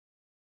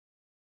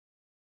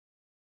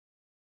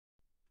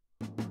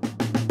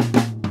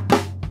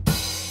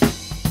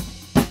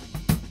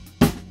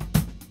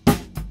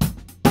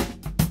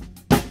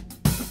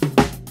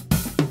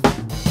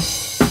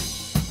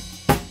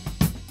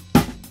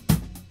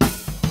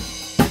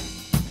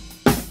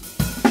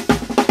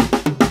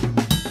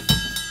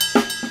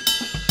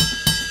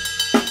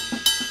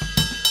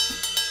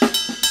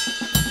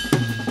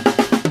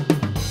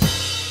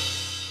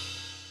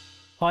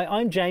Hi,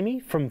 I'm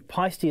Jamie from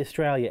Paiste,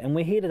 Australia, and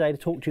we're here today to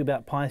talk to you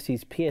about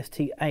Paiste's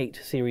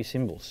PST8 series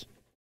cymbals.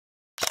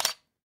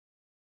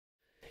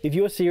 If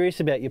you're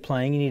serious about your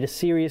playing, you need a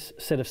serious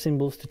set of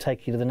cymbals to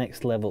take you to the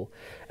next level,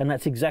 and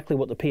that's exactly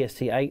what the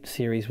PST8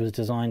 series was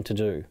designed to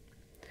do.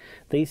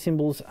 These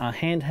cymbals are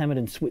hand-hammered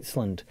in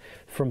Switzerland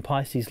from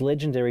Paiste's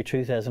legendary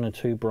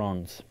 2002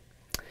 bronze.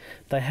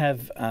 They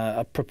have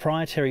a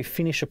proprietary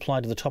finish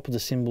applied to the top of the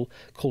cymbal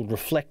called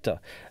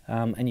reflector,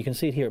 and you can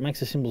see it here. It makes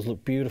the cymbals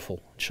look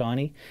beautiful,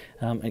 shiny.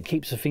 It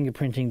keeps the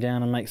fingerprinting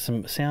down and makes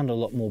them sound a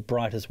lot more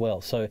bright as well,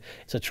 so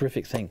it's a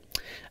terrific thing.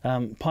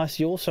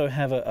 Paiste also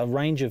have a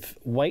range of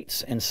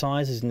weights and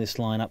sizes in this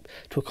lineup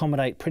to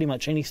accommodate pretty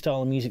much any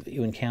style of music that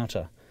you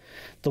encounter.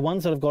 The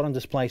ones that I've got on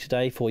display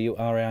today for you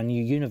are our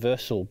new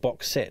Universal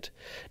box set.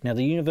 Now,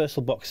 the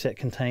Universal box set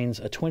contains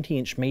a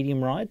 20-inch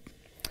medium ride,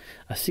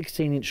 a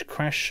 16-inch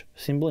crash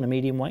cymbal in a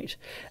medium weight,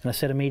 and a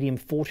set of medium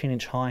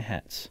 14-inch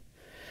hi-hats.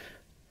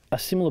 A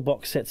similar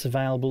box set's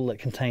available that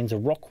contains a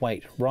rock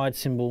weight ride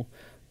cymbal,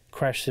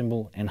 crash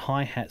cymbal and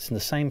hi-hats in the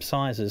same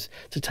sizes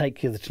to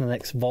take you to the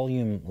next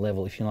volume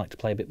level if you like to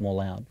play a bit more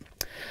loud.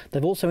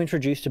 They've also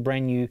introduced a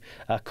brand new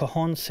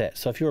cajon set,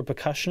 so if you're a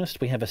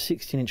percussionist, we have a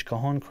 16-inch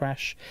cajon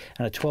crash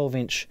and a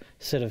 12-inch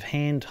set of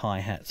hand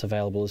hi-hats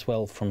available as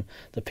well from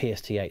the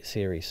PST8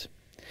 series.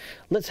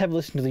 Let's have a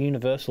listen to the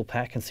Universal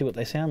pack and see what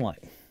they sound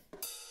like.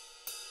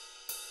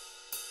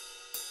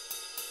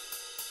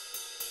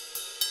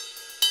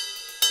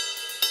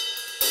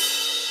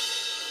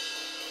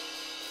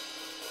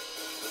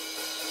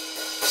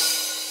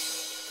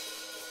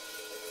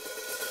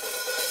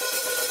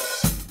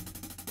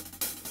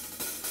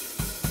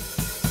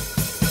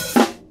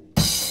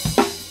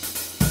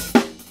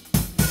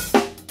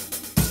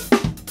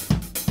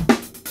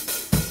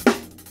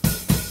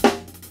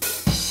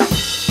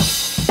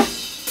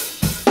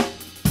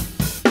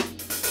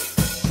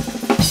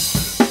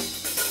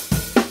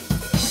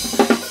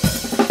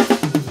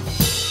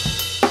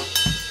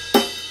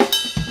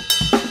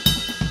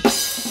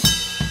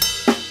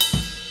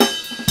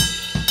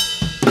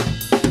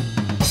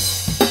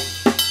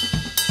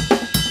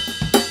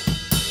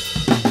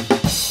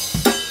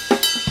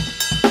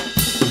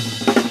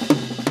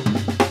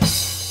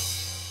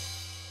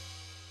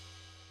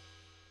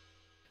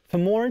 For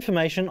more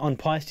information on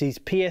Paiste's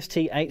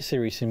PST8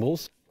 series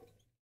cymbals,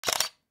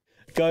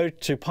 go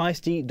to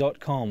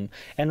paiste.com.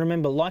 And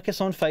remember, like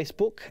us on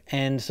Facebook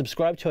and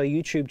subscribe to our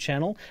YouTube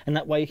channel, and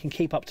that way you can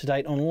keep up to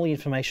date on all the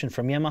information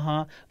from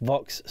Yamaha,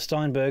 Vox,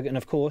 Steinberg and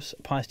of course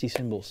Paiste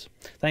cymbals.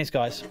 Thanks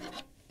guys.